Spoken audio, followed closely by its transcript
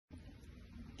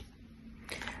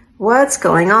What's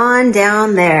Going On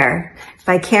Down There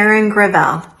by Karen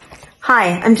Gravel.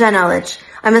 Hi, I'm Jen Elledge.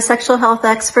 I'm a sexual health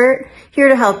expert here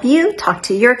to help you talk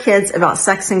to your kids about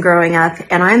sex and growing up.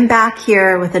 And I'm back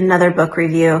here with another book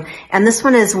review. And this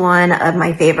one is one of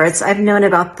my favorites. I've known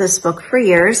about this book for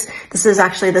years. This is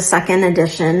actually the second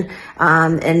edition.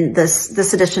 And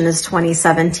this edition is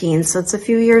 2017. So it's a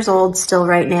few years old still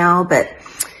right now, but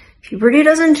puberty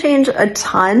doesn't change a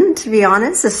ton, to be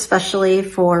honest, especially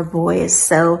for boys.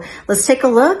 So let's take a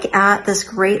look at this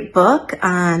great book.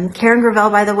 Karen Gravel,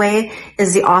 by the way,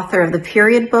 is the author of the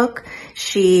period book.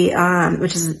 She,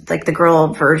 which is like the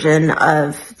girl version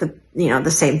of the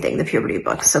same thing, the puberty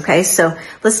books. Okay. So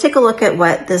let's take a look at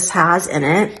what this has in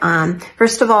it.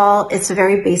 First of all, it's a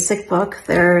very basic book.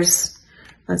 There's,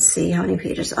 let's see how many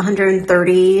pages,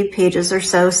 130 pages or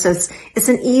so. So it's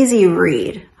an easy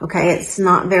read. Okay. It's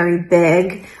not very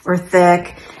big or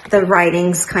thick. The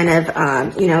writing's kind of,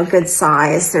 good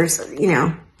size. There's,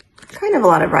 kind of a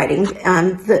lot of writing.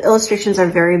 The illustrations are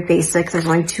very basic. There's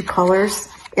only 2 colors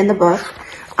in the book.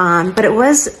 But it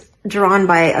was drawn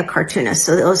by a cartoonist.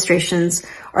 So the illustrations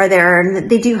are there and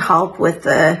they do help with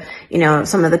the,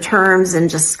 some of the terms and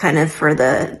just kind of for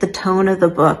the tone of the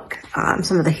book,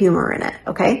 some of the humor in it.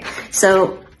 Okay.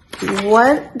 So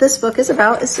what this book is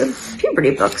about is a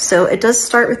puberty book. So it does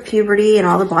start with puberty and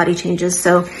all the body changes.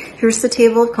 So here's the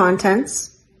table of contents.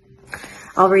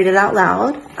 I'll read it out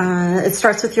loud. It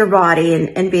starts with your body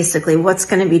and basically what's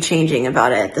going to be changing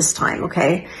about it at this time.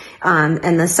 Okay.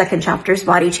 And the second chapter is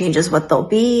body changes, what they'll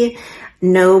be.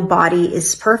 No body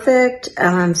is perfect.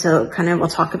 So kind of we'll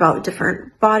talk about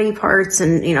different body parts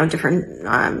and,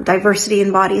 different diversity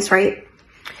in bodies, right?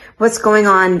 What's going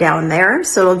on down there.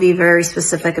 So it'll be very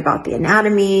specific about the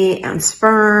anatomy and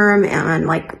sperm and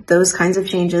like those kinds of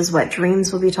changes. Wet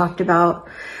dreams will be talked about.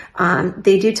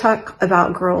 They do talk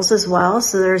about girls as well.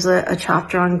 So there's a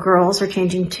chapter on girls are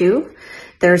changing too.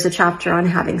 There's a chapter on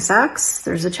having sex.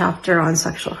 There's a chapter on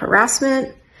sexual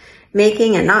harassment,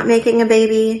 making and not making a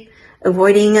baby,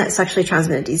 avoiding sexually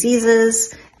transmitted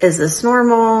diseases. Is this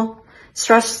normal?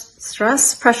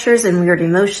 Stress, pressures, and weird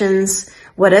emotions.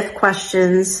 What if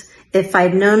questions? If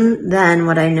I'd known then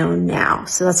what I know now.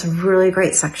 So that's a really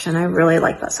great section. I really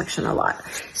like that section a lot.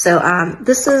 So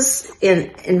this is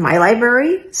in my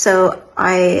library. So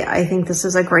I think this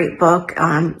is a great book.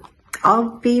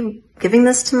 I'll be giving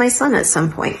this to my son at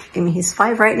some point. I mean, he's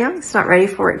 5 right now. He's not ready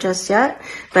for it just yet.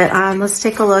 But let's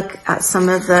take a look at some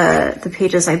of the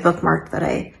pages I bookmarked that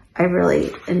I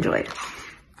really enjoyed.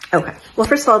 Okay. Well,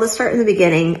 first of all, let's start in the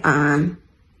beginning, kind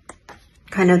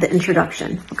of the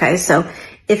introduction. Okay. So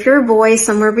if you're a boy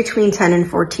somewhere between 10 and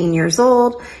 14 years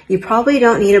old, you probably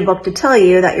don't need a book to tell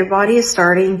you that your body is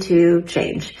starting to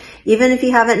change. Even if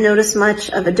you haven't noticed much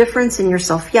of a difference in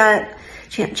yourself yet,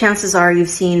 chances are you've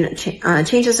seen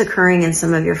changes occurring in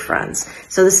some of your friends.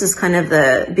 So this is kind of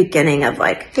the beginning of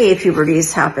like, hey, puberty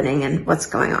is happening and what's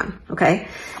going on. Okay.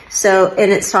 So,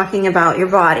 and it's talking about your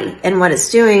body and what it's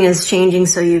doing is changing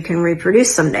so you can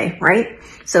reproduce someday, right?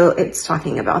 So it's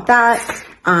talking about that.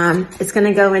 It's going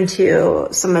to go into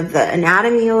some of the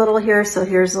anatomy a little here. So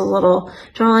here's a little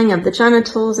drawing of the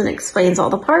genitals and explains all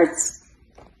the parts.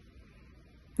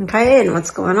 Okay, and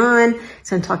what's going on. It's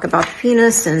going to talk about the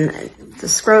penis and the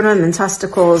scrotum and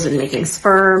testicles and making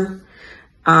sperm.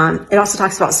 It also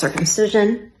talks about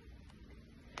circumcision.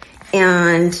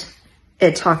 And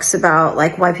it talks about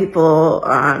like why people,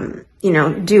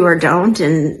 do or don't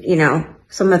and,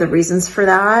 some of the reasons for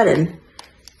that. And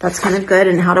that's kind of good.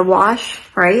 And how to wash,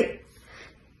 right?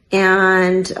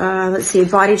 And let's see,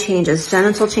 body changes,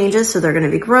 genital changes. So they're going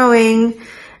to be growing.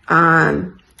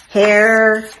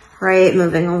 Hair, right,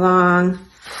 moving along.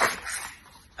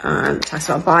 Talks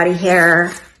about body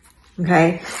hair.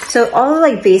 Okay. So all the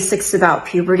like basics about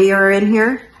puberty are in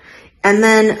here. And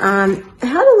then I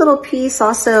had a little piece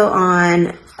also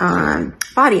on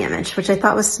body image, which I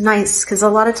thought was nice because a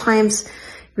lot of times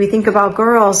we think about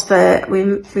girls, but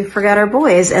we forget our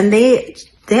boys and they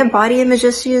have body image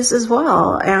issues as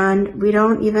well. And we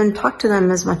don't even talk to them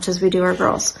as much as we do our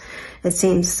girls, it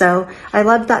seems. So I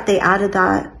love that they added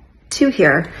that to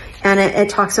here. And it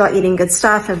talks about eating good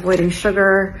stuff, avoiding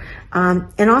sugar,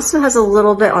 and also has a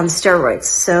little bit on steroids.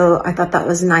 So I thought that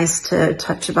was nice to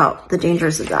touch about the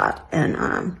dangers of that and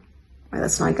why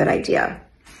that's not a good idea.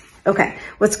 Okay,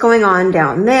 what's going on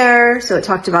down there? So it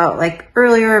talked about like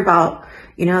earlier about,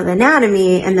 the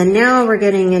anatomy, and then now we're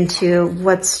getting into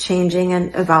what's changing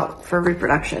and about for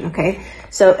reproduction. Okay,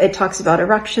 so it talks about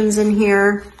erections in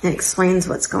here and explains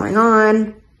what's going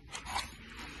on.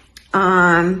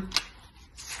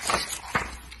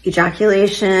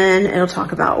 Ejaculation, it'll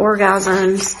talk about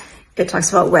orgasms. It talks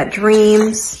about wet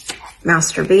dreams.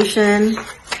 masturbation.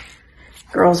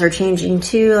 Girls are changing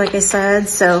too, like I said.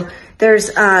 So there's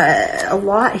a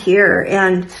lot here,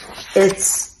 and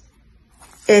it's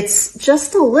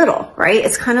just a little, right?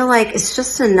 It's kind of like, it's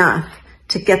just enough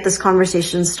to get this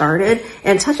conversation started,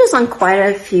 and it touches on quite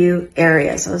a few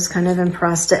areas. I was kind of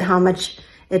impressed at how much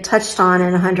it touched on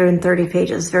in 130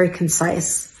 pages, very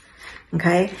concise.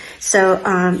 Okay, so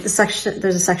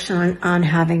there's a section on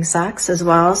having sex as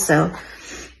well. So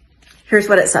here's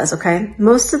what it says, okay?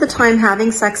 Most of the time,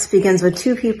 having sex begins with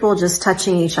two people just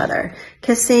touching each other,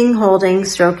 kissing, holding,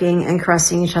 stroking, and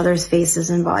caressing each other's faces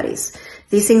and bodies.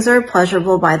 These things are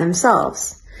pleasurable by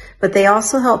themselves, but they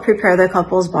also help prepare the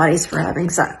couple's bodies for having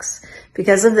sex.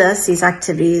 Because of this, these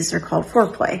activities are called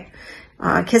foreplay.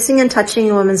 Kissing and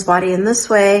touching a woman's body in this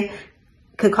way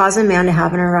could cause a man to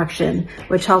have an erection,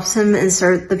 which helps him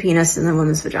insert the penis in the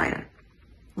woman's vagina.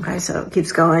 Okay, so it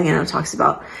keeps going, and it talks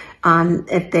about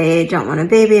if they don't want a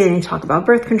baby, then you talk about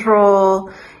birth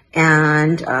control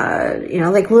and,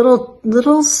 like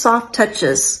little soft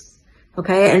touches.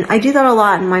 Okay. And I do that a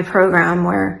lot in my program,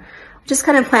 where I just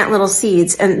kind of plant little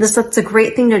seeds, and that's a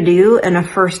great thing to do in a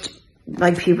first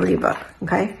like puberty book.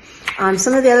 Okay.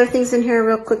 Some of the other things in here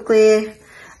real quickly.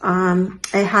 I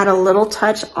had a little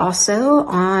touch also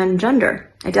on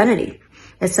gender identity.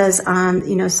 It says,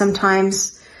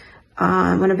 sometimes,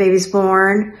 when a baby's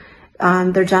born,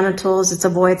 their genitals, it's a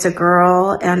boy, it's a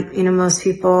girl. And, most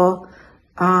people,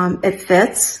 it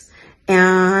fits.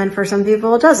 And for some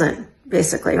people, it doesn't,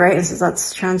 basically, right? It says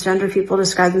that's transgender people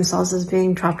describe themselves as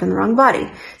being trapped in the wrong body.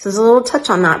 So there's a little touch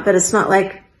on that, but it's not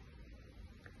like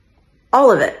all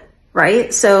of it,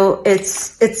 right? So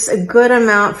it's a good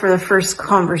amount for the first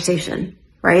conversation,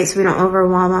 right? So we don't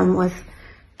overwhelm them with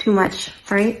too much,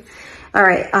 right? All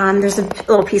right. There's a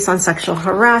little piece on sexual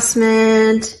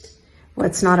harassment,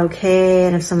 what's not okay,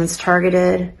 and if someone's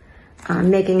targeted,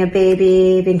 making a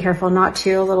baby, being careful not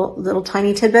to, a little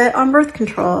tiny tidbit on birth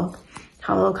control,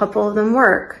 how a couple of them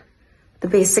work, the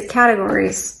basic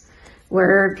categories,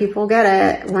 where people get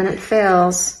it, when it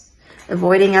fails,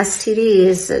 avoiding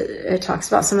STDs. It talks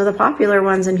about some of the popular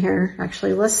ones in here,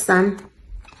 actually lists them.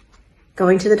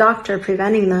 Going to the doctor,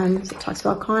 preventing them. It talks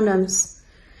about condoms.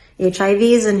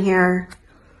 HIV's in here,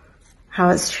 how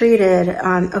it's treated.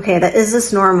 Okay, that is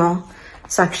this normal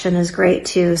section is great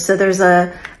too. So there's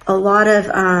a lot of,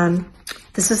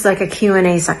 this is like a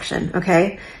Q&A section,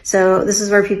 okay? So this is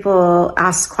where people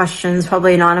ask questions,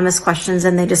 probably anonymous questions,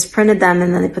 and they just printed them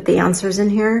and then they put the answers in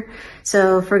here.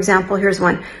 So for example, here's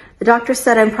one. The doctor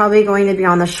said I'm probably going to be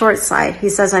on the short side. He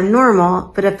says I'm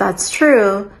normal, but if that's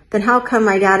true, then how come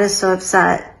my dad is so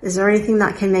upset? Is there anything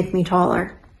that can make me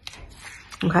taller?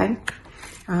 Okay.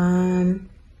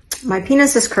 My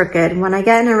penis is crooked. When I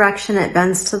get an erection, it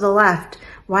bends to the left.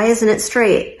 Why isn't it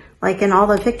straight? Like in all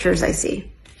the pictures I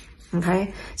see.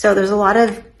 Okay. So there's a lot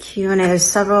of Q&A. There's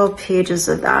several pages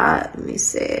of that. Let me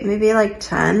see. Maybe like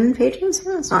 10 pages.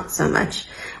 No, it's not so much.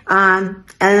 And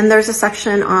then there's a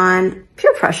section on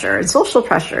peer pressure and social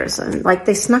pressures, and like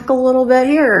they snuck a little bit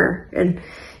here. And,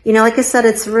 like I said,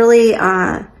 it's really,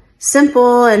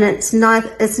 simple, and it's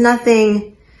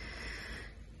nothing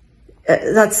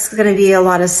that's going to be a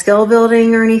lot of skill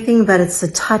building or anything, but it's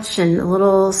a touch and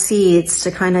little seeds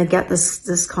to kind of get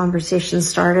this conversation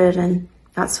started and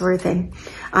that sort of thing.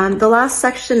 The last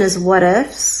section is what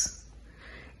ifs.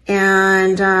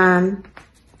 And,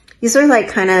 these are like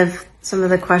kind of some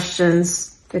of the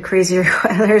questions, the crazier,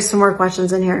 there's some more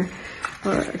questions in here.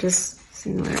 Or just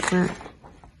seeing where it went.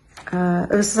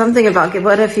 It was something about,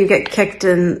 what if you get kicked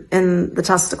in the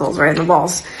testicles, right, in the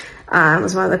balls?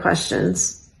 Was one of the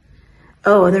questions.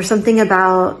 Oh, and there's something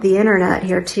about the internet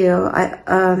here too.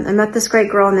 I met this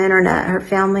great girl on the internet. Her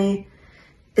family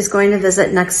is going to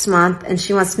visit next month, and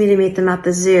she wants me to meet them at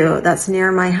the zoo that's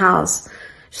near my house,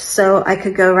 so I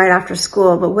could go right after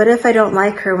school. But what if I don't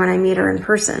like her when I meet her in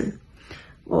person?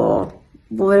 Well,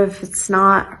 what if it's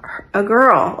not a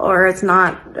girl, or it's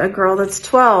not a girl that's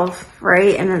 12,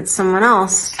 right? And it's someone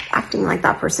else acting like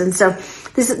that person. So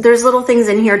there's little things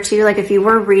in here too. Like if you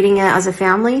were reading it as a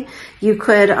family, you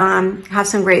could have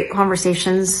some great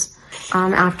conversations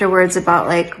afterwards about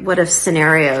like what if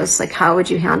scenarios, like how would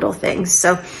you handle things.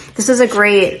 So this is a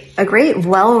great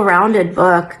well-rounded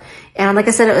book. And like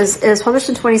I said, it was published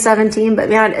in 2017, but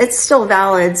man, it's still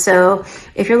valid. So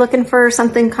if you're looking for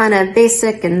something kind of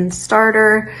basic and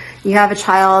starter, you have a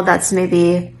child that's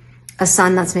maybe a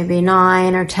son that's maybe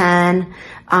 9 or 10,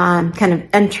 kind of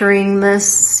entering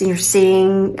this, you're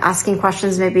asking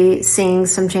questions, maybe seeing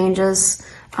some changes.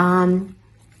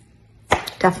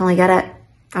 Definitely get it.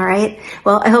 All right.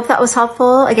 Well, I hope that was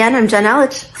helpful. Again, I'm Jen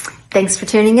Elledge. Thanks for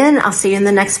tuning in. I'll see you in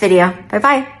the next video.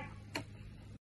 Bye-bye.